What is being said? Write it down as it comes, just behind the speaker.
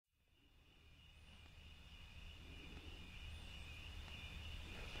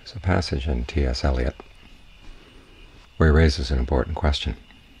There's a passage in T.S. Eliot where he raises an important question.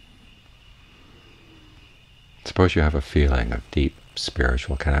 Suppose you have a feeling of deep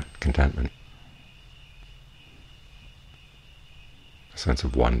spiritual contentment, a sense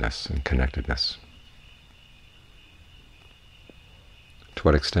of oneness and connectedness. To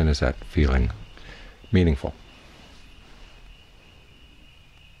what extent is that feeling meaningful?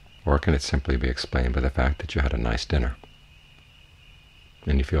 Or can it simply be explained by the fact that you had a nice dinner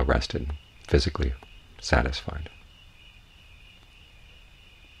and you feel rested, physically satisfied?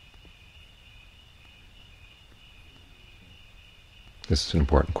 This is an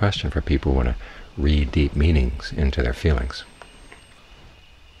important question for people who want to read deep meanings into their feelings.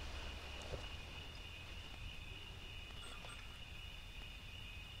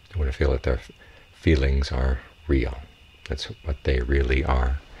 They want to feel that their feelings are real. That's what they really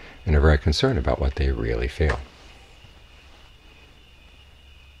are, and are very concerned about what they really feel.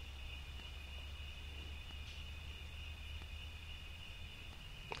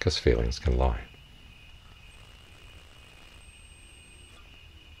 Because feelings can lie.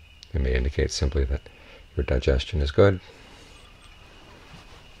 They may indicate simply that your digestion is good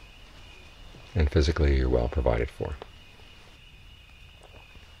and physically you're well provided for.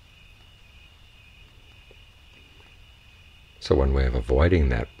 So one way of avoiding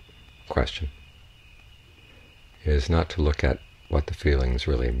that question is not to look at what the feelings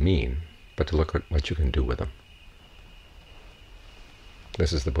really mean, but to look at what you can do with them.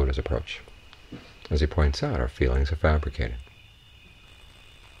 This is the Buddha's approach. As he points out, our feelings are fabricated.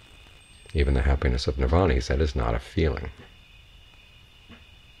 Even the happiness of nirvana, he said, is not a feeling.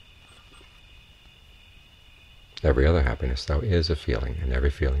 Every other happiness, though, is a feeling, and every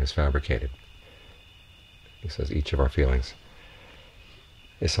feeling is fabricated. He says each of our feelings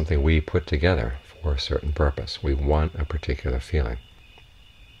is something we put together for a certain purpose. We want a particular feeling,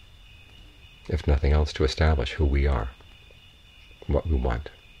 if nothing else, to establish who we are, what we want.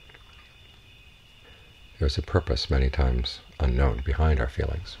 There's a purpose many times unknown behind our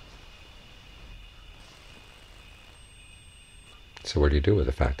feelings. So what do you do with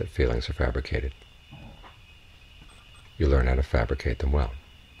the fact that feelings are fabricated? You learn how to fabricate them well.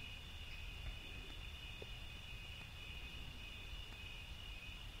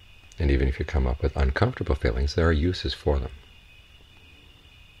 And even if you come up with uncomfortable feelings, there are uses for them.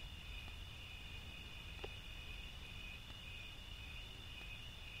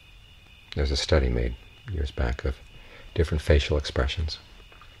 There's a study made years back of different facial expressions,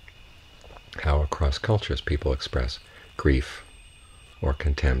 how across cultures people express grief, or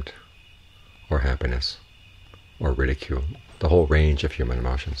contempt, or happiness, or ridicule. The whole range of human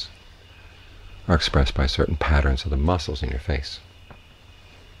emotions are expressed by certain patterns of the muscles in your face.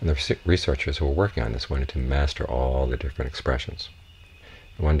 And the researchers who were working on this wanted to master all the different expressions.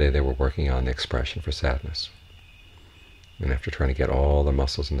 And one day they were working on the expression for sadness. And after trying to get all the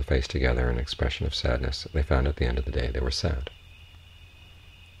muscles in the face together in an expression of sadness, they found at the end of the day they were sad.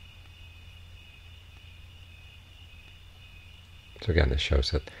 So again, this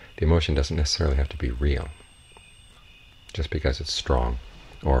shows that the emotion doesn't necessarily have to be real, just because it's strong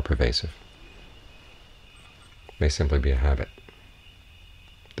or pervasive. It may simply be a habit,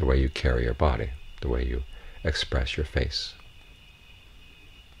 the way you carry your body, the way you express your face.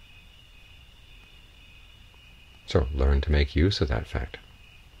 So learn to make use of that fact.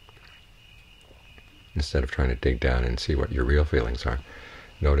 Instead of trying to dig down and see what your real feelings are,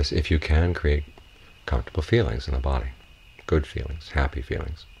 notice if you can create comfortable feelings in the body. Good feelings, happy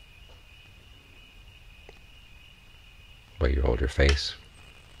feelings. The way you hold your face,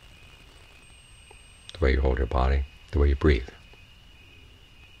 the way you hold your body, the way you breathe.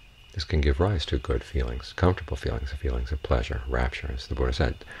 This can give rise to good feelings, comfortable feelings of pleasure, rapture, as the Buddha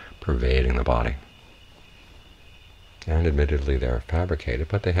said, pervading the body. And admittedly they're fabricated,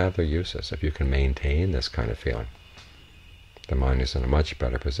 but they have their uses. If you can maintain this kind of feeling, the mind is in a much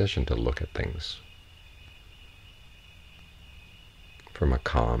better position to look at things from a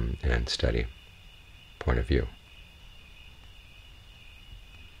calm and steady point of view.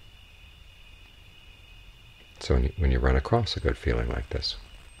 So when you run across a good feeling like this,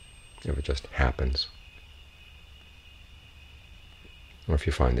 if it just happens, or if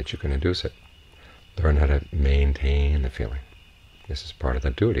you find that you can induce it, learn how to maintain the feeling. This is part of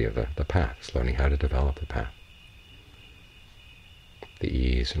the duty of the path, is learning how to develop the path. The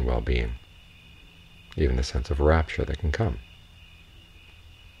ease and well-being, even the sense of rapture that can come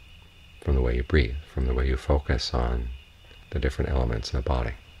from the way you breathe, from the way you focus on the different elements in the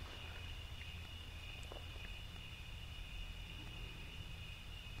body.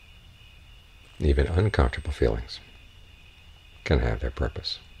 Even uncomfortable feelings can have their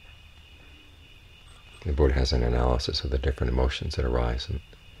purpose. The Buddha has an analysis of the different emotions that arise, and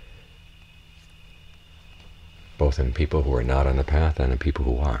both in people who are not on the path and in people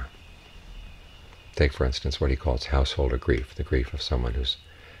who are. Take, for instance, what he calls householder grief, the grief of someone who's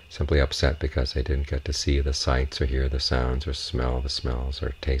simply upset because they didn't get to see the sights or hear the sounds or smell the smells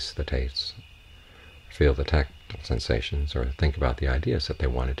or taste the tastes, feel the tactile sensations, or think about the ideas that they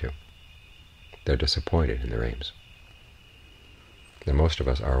wanted to. They're disappointed in their aims. And most of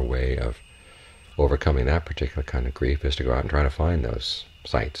us, our way of overcoming that particular kind of grief is to go out and try to find those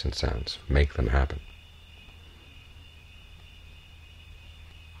sights and sounds, make them happen.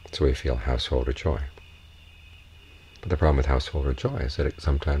 So we feel householder joy. But the problem with householder joy is that it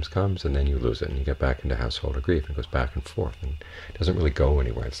sometimes comes and then you lose it, and you get back into householder grief, and it goes back and forth, and it doesn't really go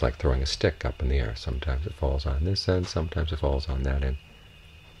anywhere. It's like throwing a stick up in the air. Sometimes it falls on this end, sometimes it falls on that end.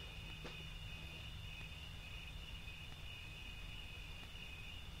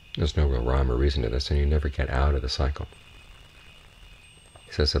 There's no real rhyme or reason to this, and you never get out of the cycle.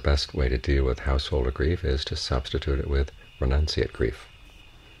 He says the best way to deal with householder grief is to substitute it with renunciate grief,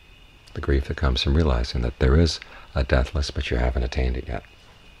 the grief that comes from realizing that there is a deathless, but you haven't attained it yet.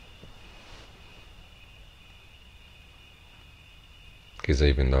 Because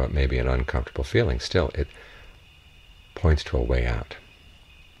even though it may be an uncomfortable feeling, still it points to a way out.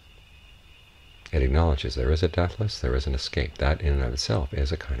 It acknowledges there is a deathless, there is an escape. That in and of itself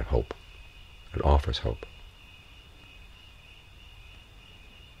is a kind of hope. It offers hope.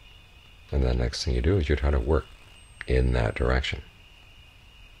 And the next thing you do is you try to work in that direction.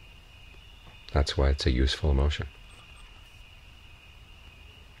 That's why it's a useful emotion.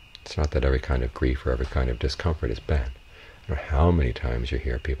 It's not that every kind of grief or every kind of discomfort is bad. I don't know how many times you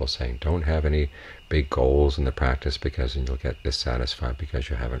hear people saying, don't have any big goals in the practice because then you'll get dissatisfied because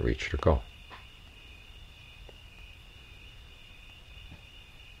you haven't reached your goal.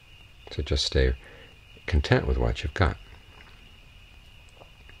 So just stay content with what you've got.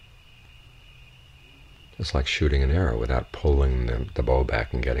 It's like shooting an arrow without pulling the bow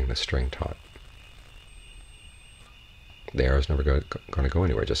back and getting the string taut. The arrow's never going to go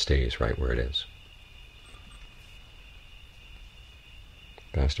anywhere. It just stays right where it is.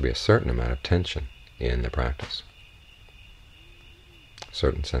 There has to be a certain amount of tension in the practice. A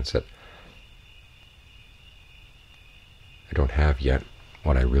certain sense that I don't have yet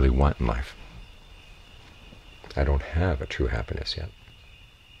what I really want in life. I don't have a true happiness yet.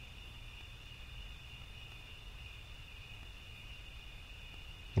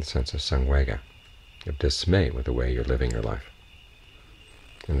 A sense of samvega, of dismay with the way you're living your life,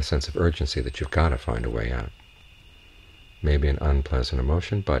 and the sense of urgency that you've got to find a way out. Maybe an unpleasant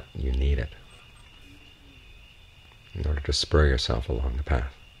emotion, but you need it in order to spur yourself along the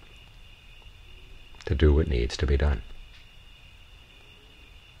path, to do what needs to be done.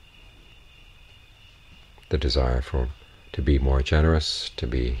 The desire to be more generous, to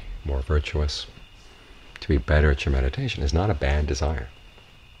be more virtuous, to be better at your meditation is not a bad desire.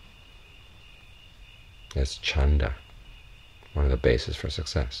 It's chanda, one of the bases for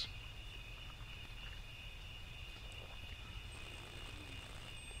success.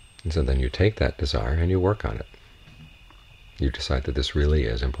 And so then you take that desire and you work on it. You decide that this really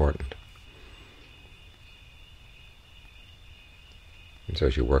is important. And so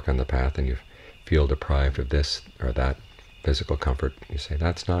as you work on the path and you feel deprived of this or that physical comfort, you say,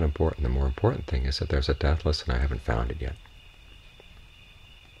 that's not important. The more important thing is that there's a deathless and I haven't found it yet.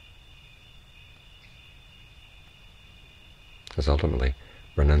 Because ultimately,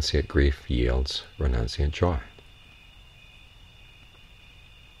 renunciate grief yields renunciate joy.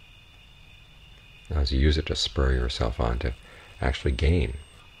 Now, as you use it to spur yourself on to actually gain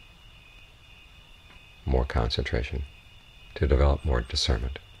more concentration, to develop more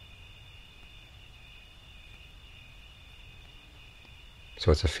discernment.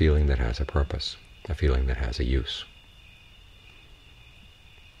 So it's a feeling that has a purpose, a feeling that has a use.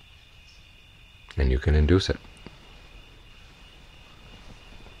 And you can induce it.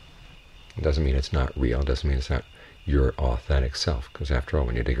 It doesn't mean it's not real, it doesn't mean it's not your authentic self, because after all,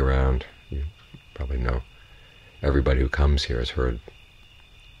 when you dig around, you probably know everybody who comes here has heard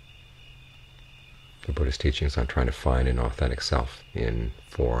the Buddhist teachings on trying to find an authentic self in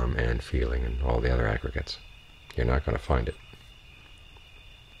form and feeling and all the other aggregates. You're not going to find it.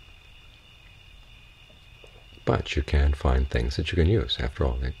 But you can find things that you can use. After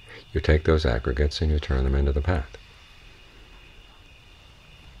all, you take those aggregates and you turn them into the path.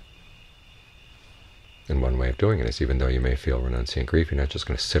 And one way of doing it is, even though you may feel renunciate grief, you're not just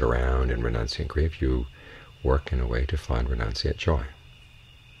going to sit around in renunciate grief. You work in a way to find renunciate joy.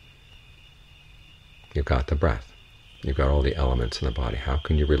 You've got the breath. You've got all the elements in the body. How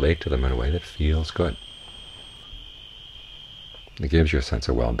can you relate to them in a way that feels good? It gives you a sense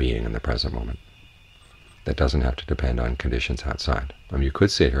of well-being in the present moment that doesn't have to depend on conditions outside. I mean, you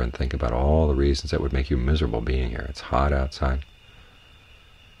could sit here and think about all the reasons that would make you miserable being here. It's hot outside.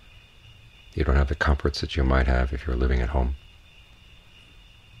 You don't have the comforts that you might have if you're living at home.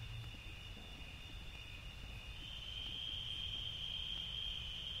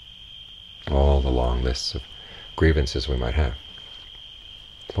 All the long lists of grievances we might have.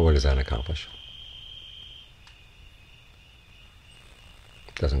 But what does that accomplish?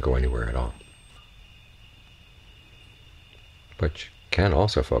 It doesn't go anywhere at all. But you can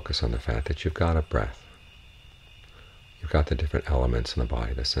also focus on the fact that you've got a breath. You've got the different elements in the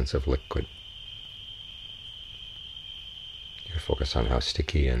body, the sense of liquid. You can focus on how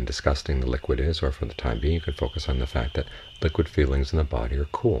sticky and disgusting the liquid is, or for the time being you can focus on the fact that liquid feelings in the body are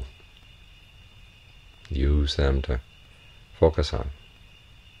cool. Use them to focus on,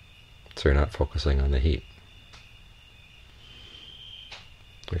 so you're not focusing on the heat.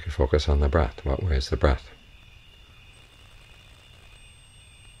 We can focus on the breath. What way is the breath?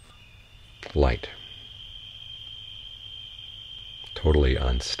 Light. Totally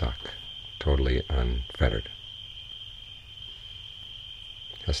unstuck. Totally unfettered.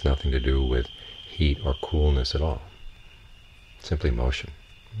 Has nothing to do with heat or coolness at all. Simply motion.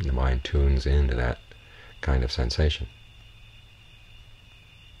 The mind tunes into that kind of sensation.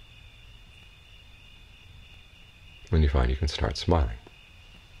 When you find you can start smiling.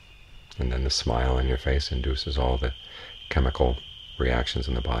 And then the smile on your face induces all the chemical reactions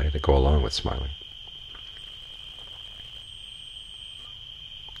in the body that go along with smiling.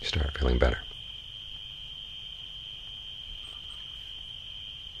 You start feeling better.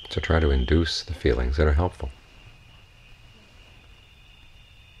 So try to induce the feelings that are helpful.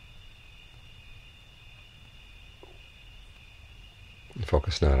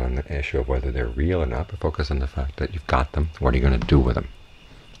 Focus not on the issue of whether they're real or not, but focus on the fact that you've got them. What are you going to do with them?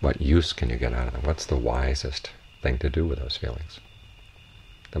 What use can you get out of them? What's the wisest thing to do with those feelings?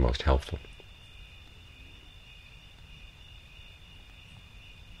 The most helpful.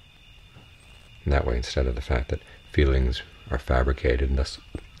 And that way, instead of the fact that feelings are fabricated and thus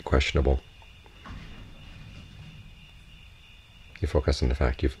questionable, you focus on the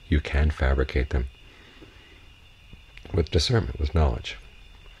fact you can fabricate them with discernment, with knowledge.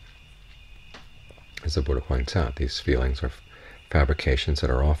 As the Buddha points out, these feelings are fabrications that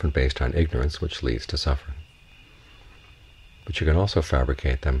are often based on ignorance, which leads to suffering. But you can also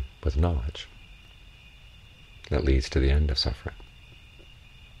fabricate them with knowledge that leads to the end of suffering.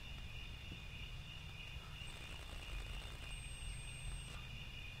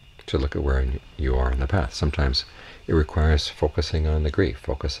 So look at where you are in the path. Sometimes it requires focusing on the grief,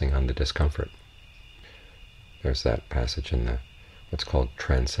 focusing on the discomfort. There's that passage in what's called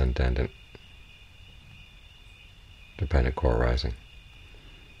transcendent dependent co-arising.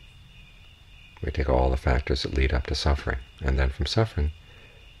 We take all the factors that lead up to suffering, and then from suffering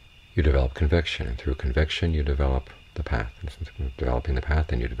you develop conviction, and through conviction you develop the path, and from developing the path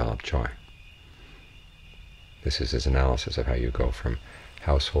then you develop joy. This is his analysis of how you go from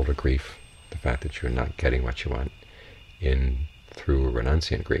householder grief, the fact that you're not getting what you want, in through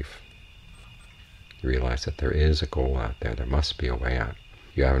renunciant grief. You realize that there is a goal out there. There must be a way out.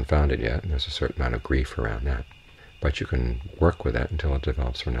 You haven't found it yet, and there's a certain amount of grief around that. But you can work with that until it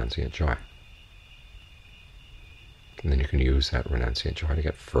develops renunciant joy. And then you can use that renunciant joy to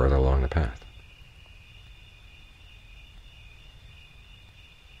get further along the path.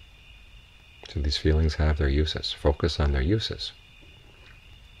 So these feelings have their uses. Focus on their uses,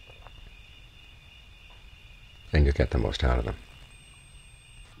 and you'll get the most out of them.